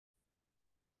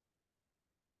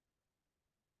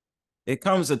it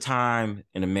comes a time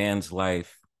in a man's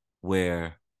life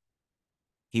where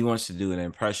he wants to do an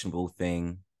impressionable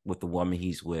thing with the woman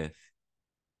he's with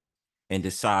and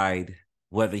decide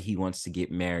whether he wants to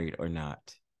get married or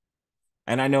not.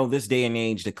 And I know this day and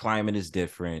age, the climate is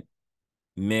different.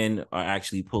 Men are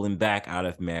actually pulling back out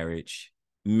of marriage.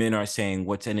 Men are saying,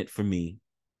 what's in it for me?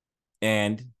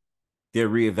 And they're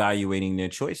reevaluating their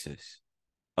choices.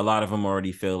 A lot of them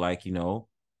already feel like,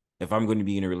 if I'm going to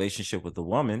be in a relationship with a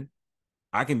woman,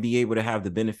 I can be able to have the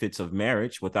benefits of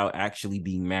marriage without actually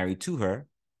being married to her,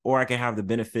 or I can have the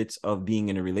benefits of being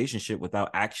in a relationship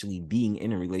without actually being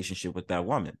in a relationship with that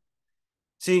woman.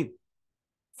 See,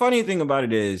 funny thing about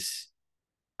it is,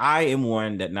 I am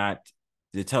one that not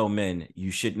to tell men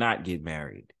you should not get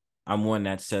married. I'm one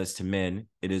that says to men,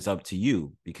 it is up to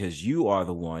you because you are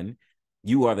the one,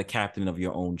 you are the captain of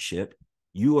your own ship.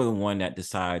 You are the one that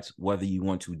decides whether you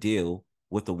want to deal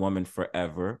with a woman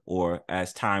forever or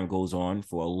as time goes on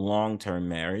for a long-term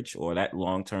marriage or that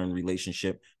long-term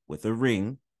relationship with a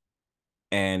ring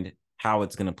and how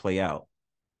it's going to play out.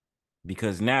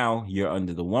 Because now you're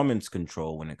under the woman's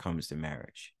control when it comes to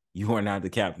marriage. You are not the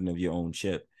captain of your own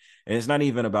ship. And it's not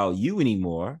even about you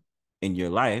anymore in your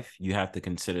life. You have to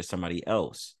consider somebody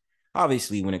else.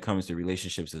 Obviously, when it comes to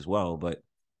relationships as well, but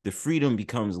the freedom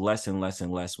becomes less and less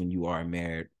and less when you are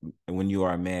married, when you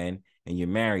are a man and you're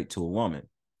married to a woman.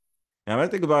 Now, what I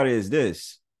think about it is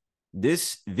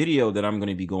this video that I'm going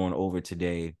to be going over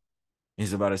today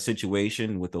is about a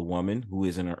situation with a woman who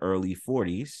is in her early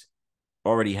 40s,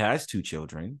 already has 2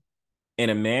 children, and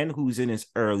a man who's in his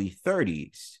early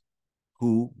 30s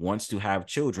who wants to have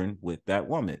children with that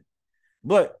woman.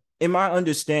 But in my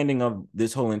understanding of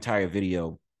this whole entire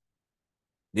video,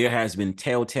 there has been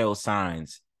telltale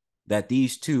signs that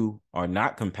these two are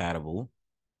not compatible.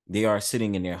 They are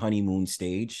sitting in their honeymoon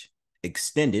stage,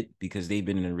 extended because they've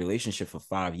been in a relationship for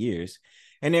 5 years,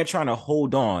 and they're trying to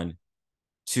hold on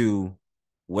to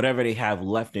whatever they have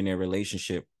left in their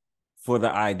relationship for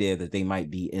the idea that they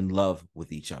might be in love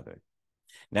with each other.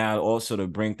 Now, also the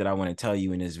brink that I want to tell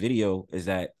you in this video is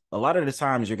that a lot of the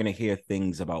times you're going to hear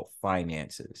things about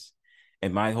finances.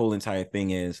 And my whole entire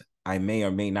thing is I may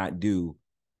or may not do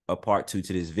a part 2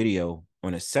 to this video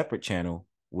on a separate channel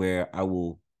where I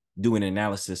will do an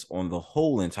analysis on the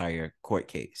whole entire court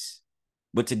case.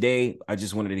 But today, I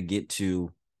just wanted to get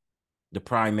to the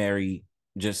primary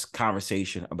just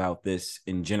conversation about this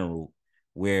in general,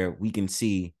 where we can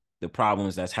see the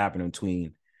problems that's happening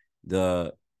between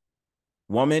the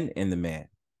woman and the man.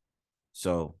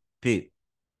 So, Pete.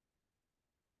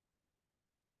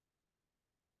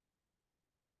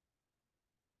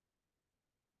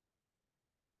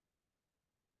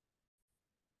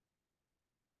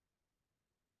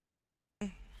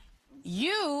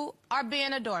 You are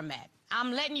being a doormat.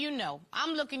 I'm letting you know.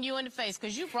 I'm looking you in the face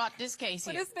because you brought this case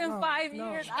here. But it's been 5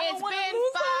 years. I It's don't wanna been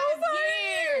lose five the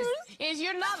whole years.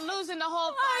 You're not losing the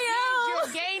whole 5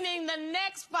 years. You're gaining the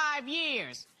next 5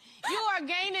 years. You are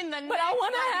gaining the But next I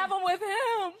want to 5 have them with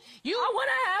him. I want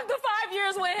to have the 5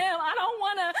 years with him. I don't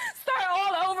want to start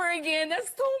all over again.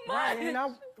 That's too much.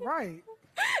 Right.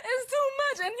 It's too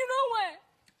much. And you know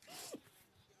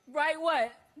what? Right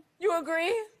what? You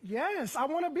agree? Yes, I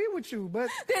want to be with you, but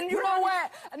Then you know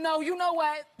what? No, you know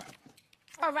what?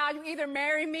 Around you either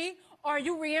marry me or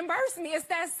you reimburse me. It's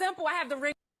that simple. I have the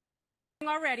ring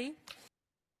already.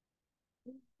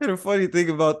 The funny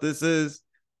thing about this is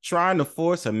trying to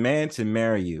force a man to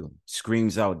marry you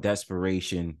screams out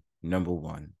desperation, number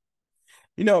one.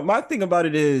 My thing about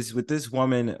it is with this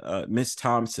woman, Miss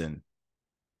Thompson,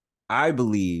 I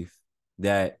believe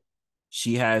that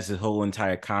she has the whole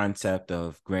entire concept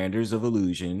of grandeurs of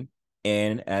illusion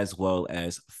and as well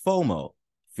as FOMO,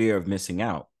 fear of missing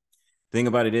out. Thing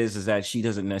about it is that she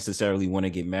doesn't necessarily want to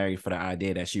get married for the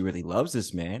idea that she really loves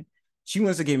this man. She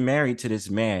wants to get married to this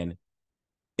man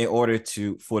in order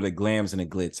for the glams and the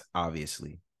glitz,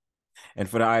 obviously. And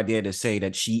for the idea to say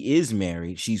that she is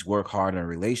married, she's worked hard in a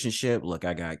relationship. Look,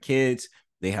 I got kids.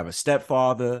 They have a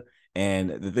stepfather. And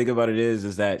the thing about it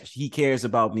is that he cares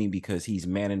about me because he's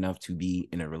man enough to be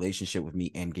in a relationship with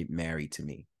me and get married to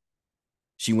me.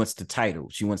 She wants the title.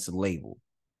 She wants the label.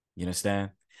 You understand?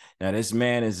 Now, this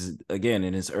man is, again,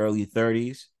 in his early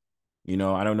 30s.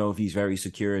 I don't know if he's very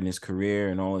secure in his career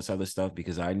and all this other stuff,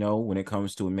 because I know when it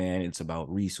comes to a man, it's about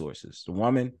resources. The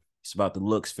woman, it's about the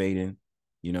looks fading.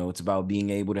 It's about being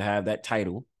able to have that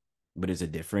title, but it's a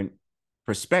different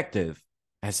perspective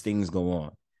as things go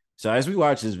on. So as we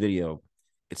watch this video,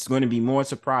 it's going to be more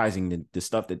surprising than the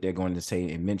stuff that they're going to say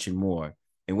and mention more,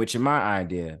 in which, in my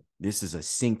idea, this is a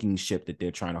sinking ship that they're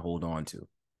trying to hold on to.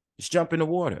 Just jump in the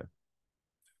water.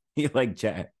 You're like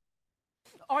Jack.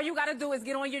 all you got to do is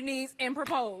get on your knees and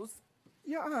propose.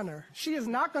 Your Honor, she is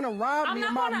not going to rob I'm me not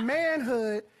of my gonna-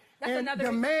 manhood That's and another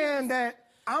demand that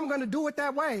I'm going to do it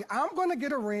that way. I'm going to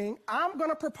get a ring. I'm going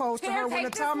to propose to her when the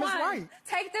time is right.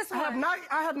 Take this one.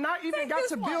 I have not even got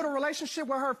to build a relationship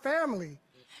with her family.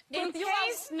 In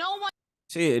case no one.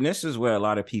 See, and this is where a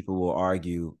lot of people will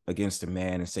argue against a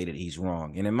man and say that he's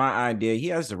wrong. And in my idea, he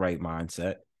has the right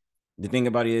mindset. The thing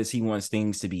about it is he wants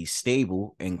things to be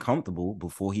stable and comfortable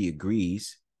before he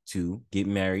agrees to get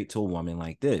married to a woman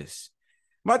like this.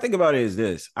 My thing about it is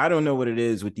this. I don't know what it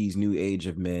is with these new age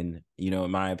of men. You know,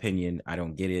 in my opinion, I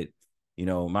don't get it. You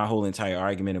know, my whole entire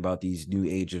argument about these new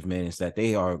age of men is that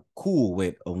they are cool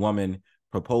with a woman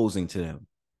proposing to them.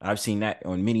 I've seen that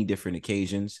on many different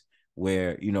occasions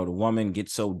where, you know, the woman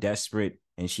gets so desperate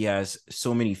and she has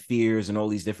so many fears and all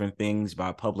these different things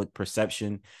by public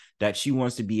perception that she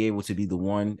wants to be able to be the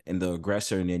one and the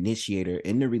aggressor and the initiator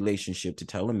in the relationship to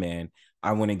tell a man,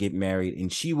 I want to get married.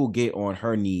 And she will get on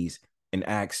her knees and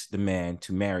ask the man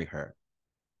to marry her.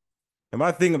 And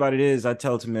my thing about it is I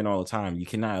tell to men all the time, you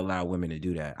cannot allow women to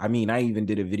do that. I mean, I even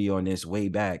did a video on this way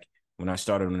back when I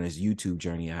started on this YouTube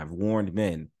journey. I have warned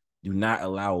men, do not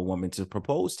allow a woman to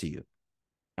propose to you.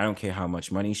 I don't care how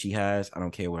much money she has. I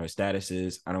don't care what her status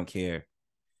is. I don't care.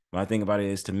 My thing about it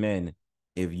is to men,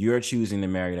 if you're choosing to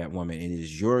marry that woman, it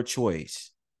is your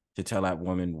choice to tell that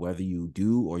woman whether you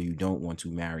do or you don't want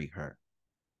to marry her.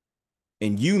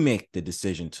 And you make the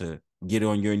decision to get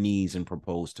on your knees and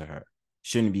propose to her.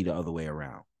 Shouldn't be the other way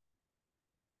around.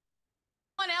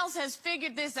 Someone else has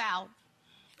figured this out.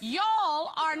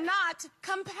 Y'all are not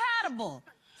compatible.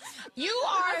 You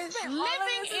are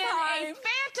living in a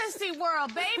fantasy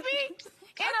world, baby.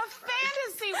 In a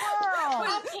fantasy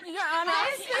world. Your Honor,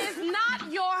 This is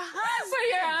not your husband.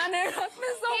 Your Honor, I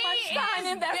spent so much time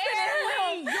invested in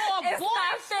him. Your It's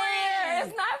not fair.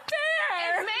 It's not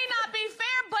fair. It may not be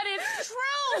fair, but it's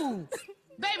true.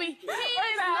 Baby, he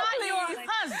is not your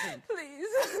husband.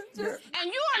 Please. And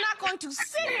you are not going to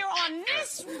sit here on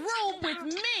this room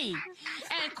with me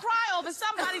and cry over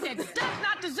somebody that does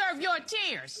not deserve your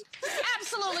tears.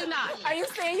 Absolutely not. Are you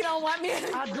saying you don't want me?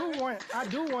 I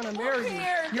do want to marry you.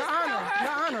 Your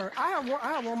Honor,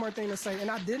 I have one more thing to say, and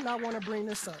I did not want to bring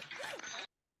this up.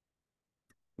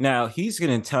 Now, he's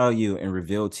going to tell you and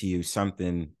reveal to you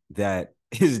something that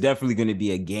is definitely going to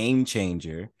be a game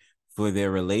changer for their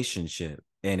relationship.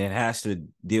 And it has to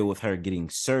deal with her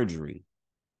getting surgery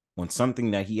on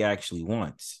something that he actually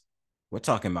wants. We're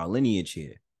talking about lineage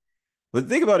here. But the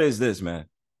thing about it is this, man.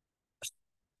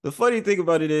 The funny thing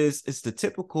about it is it's the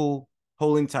typical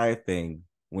whole entire thing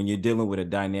when you're dealing with the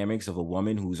dynamics of a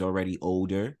woman who's already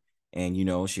older and, you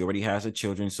know, she already has her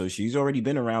children. So she's already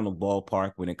been around the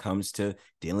ballpark when it comes to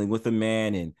dealing with a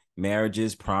man and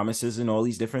marriages, promises, and all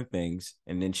these different things.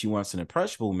 And then she wants an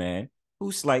impressionable man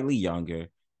who's slightly younger,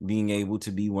 being able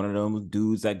to be one of those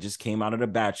dudes that just came out of the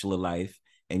bachelor life.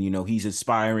 And, you know, he's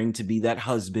aspiring to be that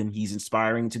husband. He's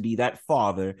aspiring to be that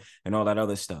father and all that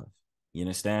other stuff. You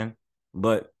understand?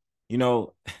 But, you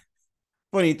know,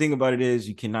 funny thing about it is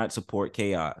you cannot support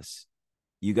chaos.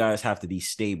 You guys have to be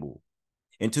stable.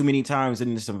 And too many times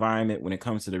in this environment, when it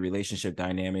comes to the relationship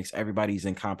dynamics, everybody's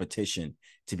in competition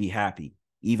to be happy,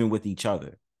 even with each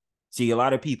other. See, a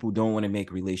lot of people don't want to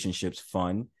make relationships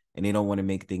fun and they don't want to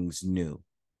make things new.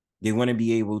 They want to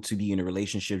be able to be in a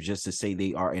relationship just to say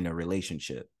they are in a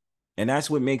relationship. And that's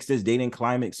what makes this dating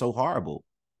climate so horrible,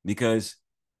 because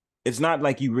it's not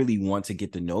like you really want to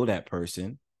get to know that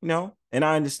person, you know? And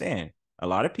I understand a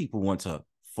lot of people want to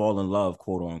fall in love,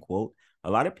 quote unquote.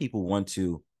 A lot of people want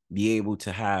to be able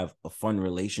to have a fun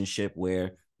relationship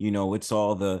where, you know, it's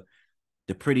all the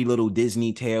pretty little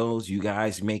Disney tales. You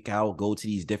guys make out, go to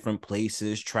these different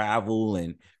places, travel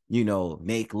and, you know,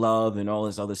 make love and all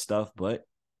this other stuff. But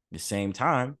at the same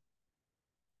time,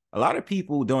 a lot of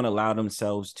people don't allow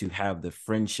themselves to have the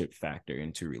friendship factor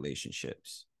into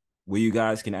relationships where you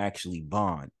guys can actually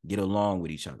bond, get along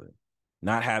with each other,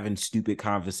 not having stupid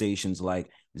conversations like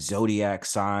zodiac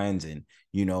signs and,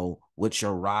 you know, what's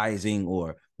your rising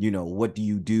or, you know, what do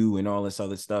you do and all this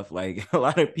other stuff. Like a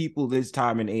lot of people this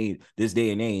time and age, this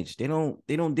day and age, they don't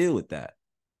deal with that.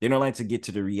 They don't like to get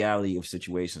to the reality of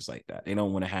situations like that. They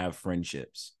don't want to have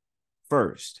friendships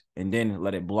first and then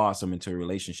let it blossom into a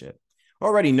relationship.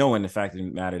 Already knowing the fact of the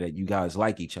matter that you guys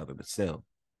like each other, but still.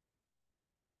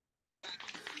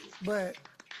 But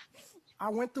I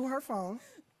went through her phone.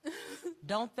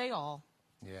 Don't they all?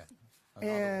 Yeah.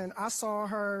 And I saw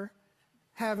her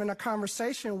having a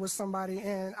conversation with somebody,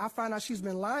 and I found out she's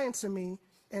been lying to me,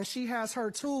 and she has her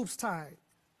tubes tied.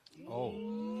 Oh.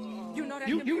 You know that.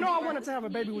 You know I wanted to have a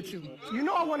baby with you. You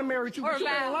know I want to marry you. Or But you've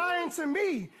been vow. lying to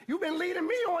me. You've been leading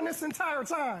me on this entire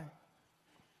time.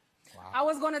 Wow. I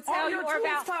was going to tell you, or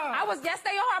about. Tied. Yes,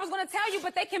 they are. I was going to tell you,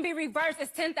 but they can be reversed.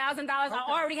 It's $10,000. I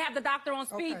already have the doctor on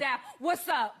speed dial. What's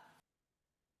up?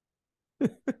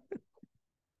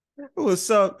 What's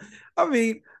up? I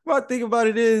mean, my thing about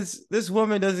it is this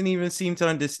woman doesn't even seem to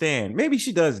understand. Maybe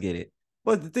she does get it.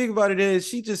 But the thing about it is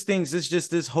she just thinks it's just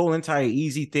this whole entire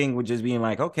easy thing with just being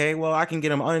like, okay, well, I can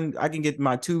get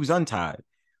my tubes untied.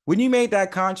 When you made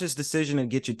that conscious decision to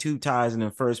get your tube ties in the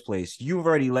first place, you've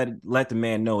already let the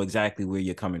man know exactly where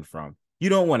you're coming from. You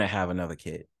don't want to have another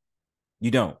kid. You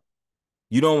don't.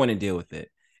 You don't want to deal with it.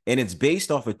 And it's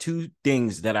based off of two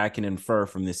things that I can infer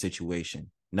from this situation.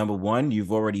 Number one,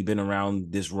 you've already been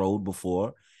around this road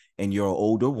before and you're an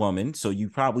older woman. So you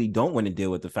probably don't want to deal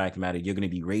with the fact of the matter you're going to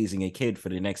be raising a kid for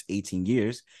the next 18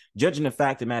 years, judging the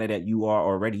fact of the matter that you are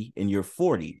already in your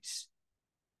 40s.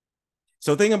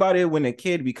 So think about it, when a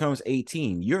kid becomes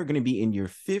 18, you're going to be in your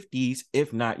 50s,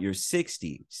 if not your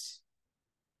 60s.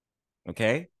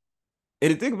 Okay?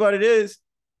 And the thing about it is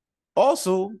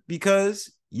also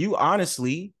because you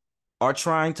honestly are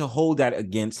trying to hold that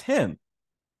against him.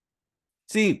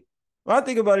 See, what I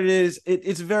think about it is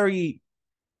it's a very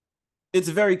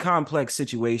complex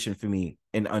situation for me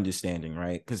in understanding,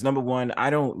 right? Because number one, I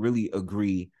don't really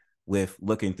agree with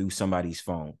looking through somebody's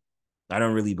phone. I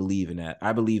don't really believe in that.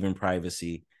 I believe in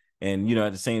privacy. And,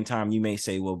 at the same time, you may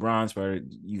say, well, Bronzebird,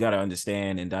 you got to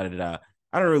understand and da-da-da.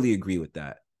 I don't really agree with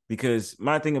that. Because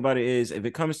my thing about it is, if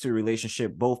it comes to a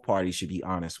relationship, both parties should be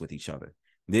honest with each other.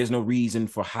 There's no reason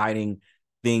for hiding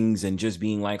things and just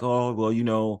being like, oh,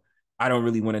 well, I don't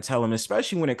really want to tell him,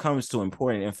 especially when it comes to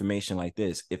important information like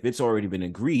this. If it's already been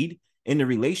agreed in the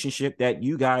relationship that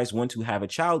you guys want to have a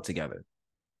child together.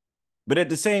 But at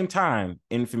the same time,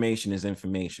 information is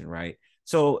information, right?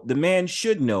 So the man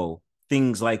should know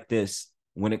things like this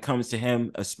when it comes to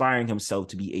him aspiring himself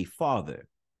to be a father.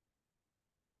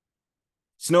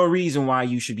 It's no reason why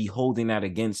you should be holding that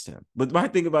against him. But my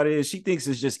thing about it is she thinks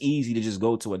it's just easy to just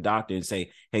go to a doctor and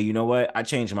say, hey, you know what? I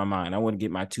changed my mind. I want to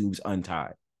get my tubes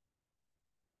untied.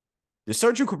 The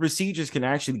surgical procedures can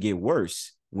actually get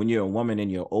worse when you're a woman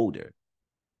and you're older.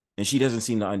 And she doesn't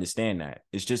seem to understand that.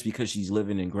 It's just because she's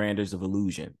living in grandeurs of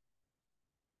illusion.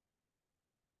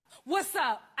 What's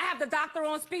up? I have the doctor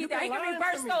on speed dial. He can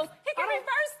reverse those. He can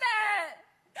reverse that.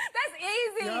 That's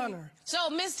easy. Your Honor. So,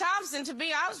 Miss Thompson, to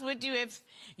be honest with you, if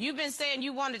you've been saying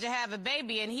you wanted to have a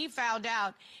baby and he found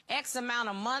out X amount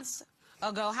of months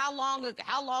ago, how long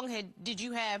did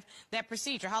you have that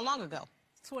procedure? How long ago?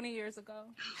 20 years ago.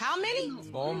 How many?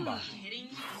 Bomba.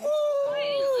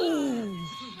 Ooh.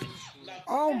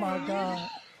 Oh my God.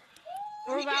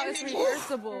 What about it's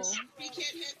reversible?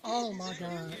 Oh my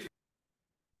God.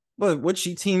 But what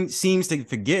she seems to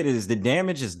forget is the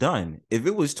damage is done. If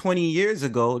it was 20 years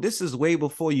ago, this is way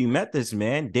before you met this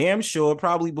man. Damn sure,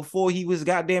 probably before he was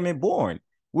goddamn it born,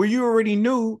 where you already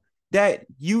knew that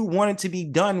you wanted to be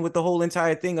done with the whole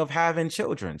entire thing of having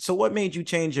children. So what made you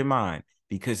change your mind?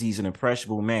 Because he's an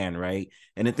impressionable man, right?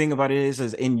 And the thing about it is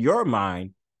in your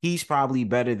mind, he's probably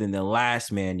better than the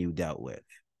last man you dealt with.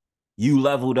 You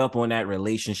leveled up on that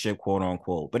relationship, quote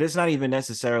unquote. But it's not even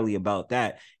necessarily about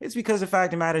that. It's because the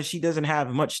fact of the matter is she doesn't have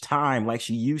much time like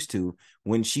she used to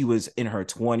when she was in her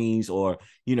 20s, or,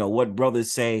 what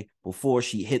brothers say, before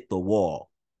she hit the wall.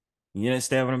 You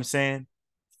understand what I'm saying?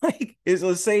 Like, it's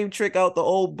the same trick out the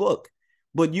old book.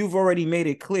 But you've already made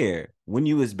it clear when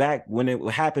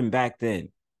it happened back then,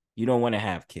 you don't want to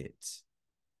have kids.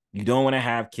 You don't want to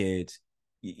have kids.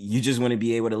 You just want to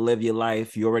be able to live your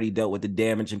life. You already dealt with the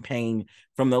damage and pain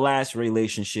from the last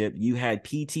relationship. You had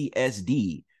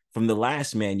PTSD from the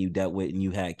last man you dealt with and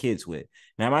you had kids with.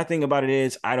 Now, my thing about it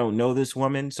is I don't know this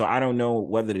woman, so I don't know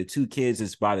whether the two kids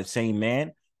is by the same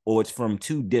man or it's from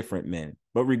two different men.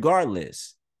 But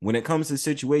regardless, when it comes to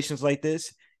situations like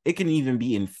this, it can even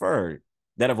be inferred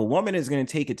that if a woman is going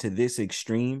to take it to this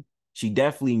extreme, she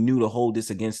definitely knew to hold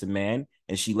this against a man,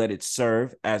 and she let it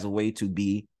serve as a way to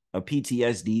be a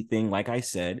PTSD thing, like I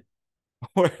said.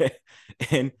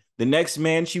 And the next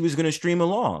man she was going to stream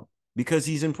along because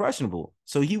he's impressionable.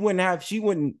 So he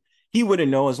wouldn't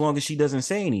know as long as she doesn't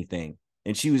say anything.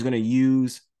 And she was going to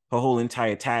use her whole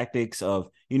entire tactics of,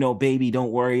 baby,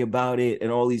 don't worry about it,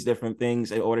 and all these different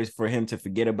things in order for him to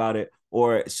forget about it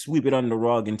or sweep it under the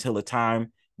rug until the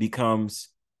time becomes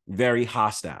very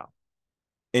hostile.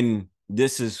 And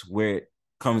this is where it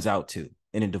comes out to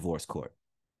in a divorce court.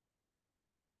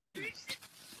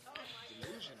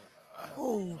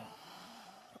 Oh.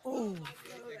 Oh.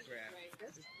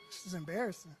 This is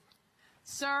embarrassing.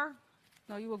 Sir,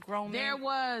 No, you a grown man. There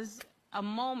was a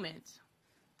moment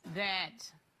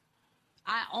that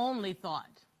I only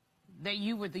thought that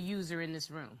you were the user in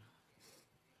this room.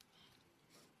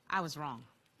 I was wrong.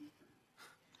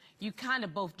 You kind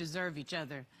of both deserve each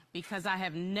other, because I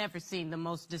have never seen the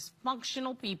most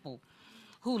dysfunctional people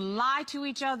who lie to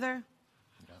each other,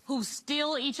 who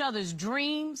steal each other's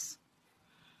dreams,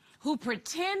 who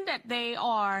pretend that they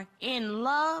are in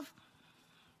love,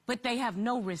 but they have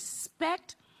no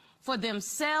respect for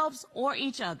themselves or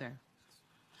each other.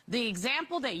 The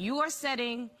example that you are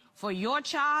setting for your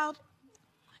child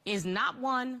is not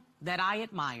one that I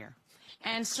admire.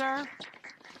 And, sir,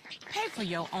 pay for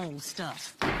your own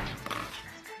stuff.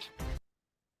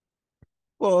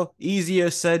 Well, easier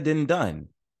said than done.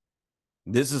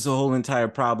 This is a whole entire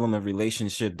problem of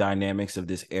relationship dynamics of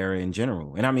this era in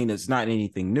general. And I mean, it's not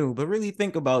anything new, but really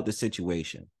think about the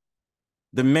situation.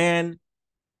 The man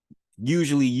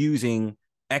usually using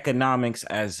economics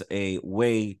as a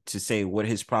way to say what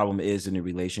his problem is in the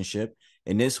relationship.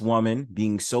 And this woman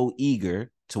being so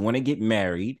eager to want to get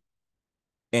married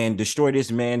and destroy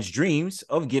this man's dreams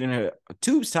of getting her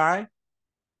tubes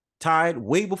tied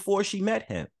way before she met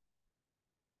him.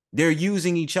 They're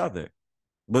using each other.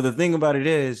 But the thing about it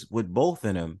is, with both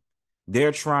of them,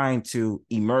 they're trying to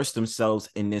immerse themselves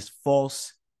in this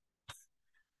false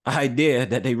idea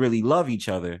that they really love each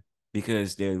other,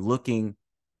 because they're looking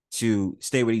to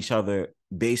stay with each other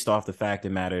based off the fact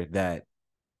of matter that,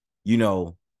 you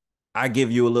know, I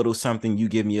give you a little something, you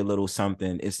give me a little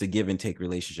something. It's the give and take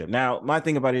relationship. Now, my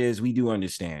thing about it is, we do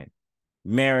understand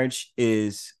marriage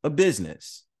is a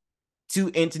business. Two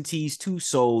entities, two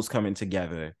souls coming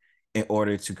together in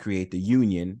order to create the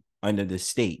union under the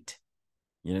state.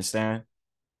 You understand?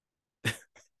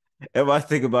 And my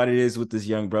thing about it is, with this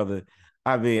young brother,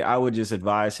 I mean, I would just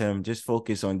advise him, just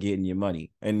focus on getting your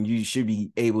money, and you should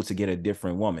be able to get a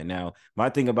different woman. Now, my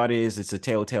thing about it is, it's a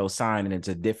telltale sign, and it's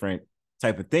a different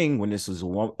type of thing when this was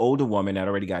an older woman that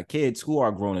already got kids who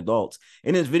are grown adults.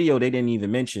 In this video, they didn't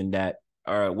even mention that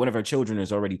one of her children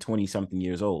is already 20-something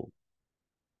years old.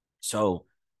 So,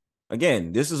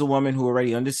 again, this is a woman who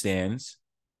already understands,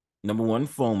 number one,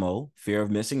 FOMO, fear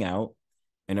of missing out.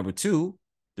 And number two,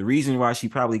 the reason why she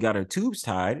probably got her tubes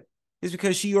tied is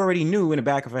because she already knew in the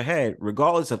back of her head,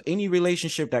 regardless of any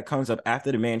relationship that comes up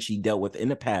after the man she dealt with in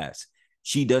the past,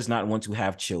 she does not want to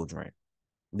have children.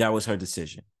 That was her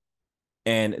decision.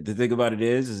 And the thing about it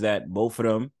is that both of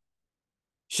them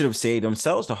should have saved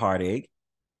themselves the heartache.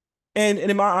 And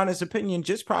in my honest opinion,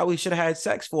 just probably should have had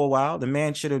sex for a while. The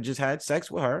man should have just had sex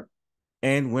with her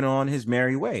and went on his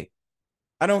merry way.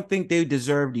 I don't think they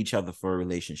deserved each other for a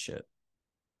relationship.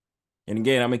 And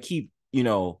again, I'm going to keep,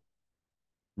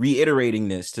 reiterating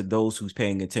this to those who's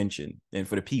paying attention and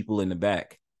for the people in the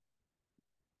back.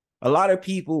 A lot of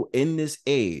people in this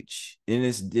age, in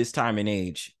this time and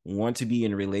age, want to be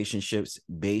in relationships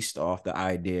based off the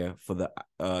idea for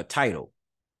the title.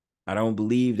 I don't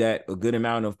believe that a good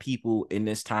amount of people in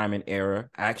this time and era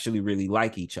actually really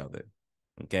like each other.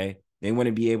 Okay. They want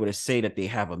to be able to say that they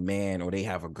have a man or they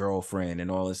have a girlfriend and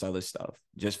all this other stuff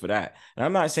just for that. And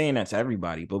I'm not saying that's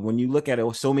everybody, but when you look at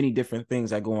it, so many different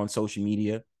things that go on social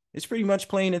media, it's pretty much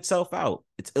playing itself out.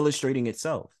 It's illustrating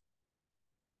itself.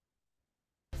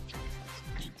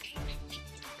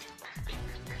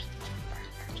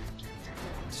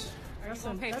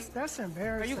 That's embarrassing.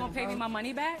 Are you gonna pay me my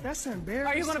money back? That's embarrassing.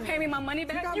 Are you gonna pay me my money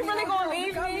back? You really gonna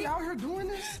leave me? out here doing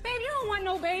this? Babe, you don't want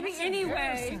no baby That's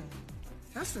anyway.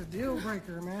 That's a deal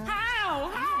breaker, man. How?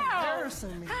 You're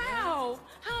embarrassing me. How?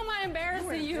 How am I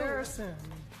embarrassing you? Embarrassing me.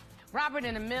 Robert,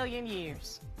 in a million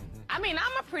years. I mean,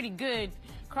 I'm a pretty good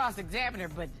cross-examiner,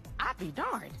 but I'd be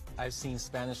darned. I've seen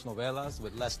Spanish novelas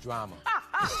with less drama.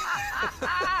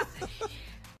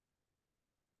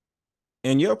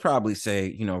 And you'll probably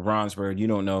say, Bronzebird, you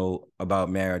don't know about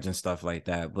marriage and stuff like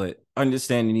that. But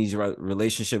understanding these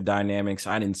relationship dynamics,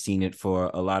 I didn't seen it for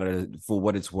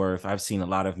what it's worth. I've seen a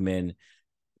lot of men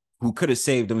who could have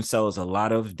saved themselves a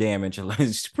lot of damage,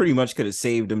 pretty much could have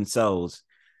saved themselves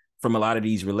from a lot of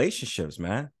these relationships,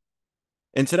 man.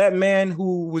 And to that man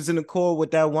who was in accord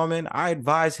with that woman, I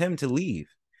advise him to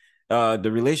leave the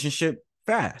relationship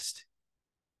fast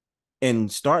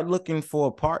and start looking for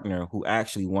a partner who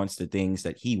actually wants the things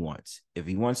that he wants. If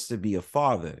he wants to be a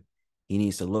father, he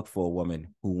needs to look for a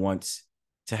woman who wants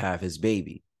to have his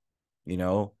baby,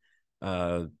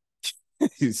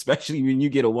 especially when you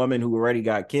get a woman who already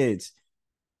got kids.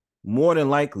 More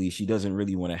than likely, she doesn't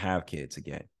really want to have kids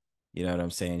again. You know what I'm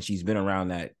saying? She's been around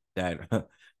that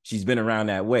she's been around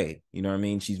that way. You know what I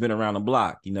mean? She's been around the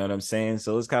block. You know what I'm saying?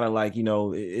 So it's kind of like,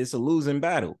 it's a losing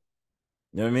battle.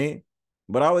 You know what I mean?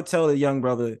 But I would tell the young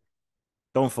brother,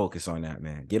 Don't focus on that,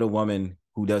 man. Get a woman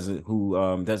who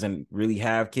doesn't really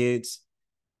have kids,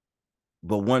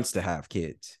 but wants to have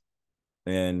kids.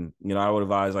 And, you know, I would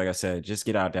advise, like I said, just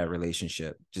get out that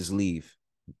relationship. Just leave.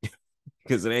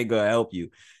 Because it ain't going to help you.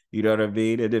 You know what I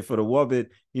mean? And then for the woman,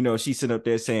 you know, she's sitting up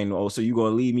there saying, oh, so you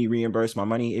going to leave me reimburse my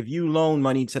money? If you loan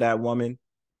money to that woman,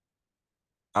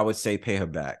 I would say pay her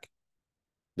back.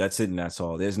 That's it and that's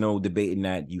all. There's no debating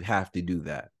that. You have to do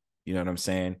that. You know what I'm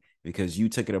saying? Because you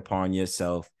took it upon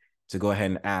yourself to go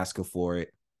ahead and ask her for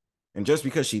it. And just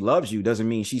because she loves you doesn't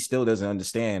mean she still doesn't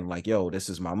understand, like, yo, this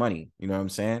is my money. You know what I'm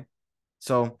saying?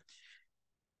 So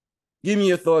give me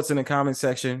your thoughts in the comment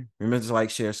section. Remember to like,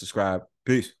 share, subscribe.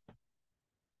 Peace.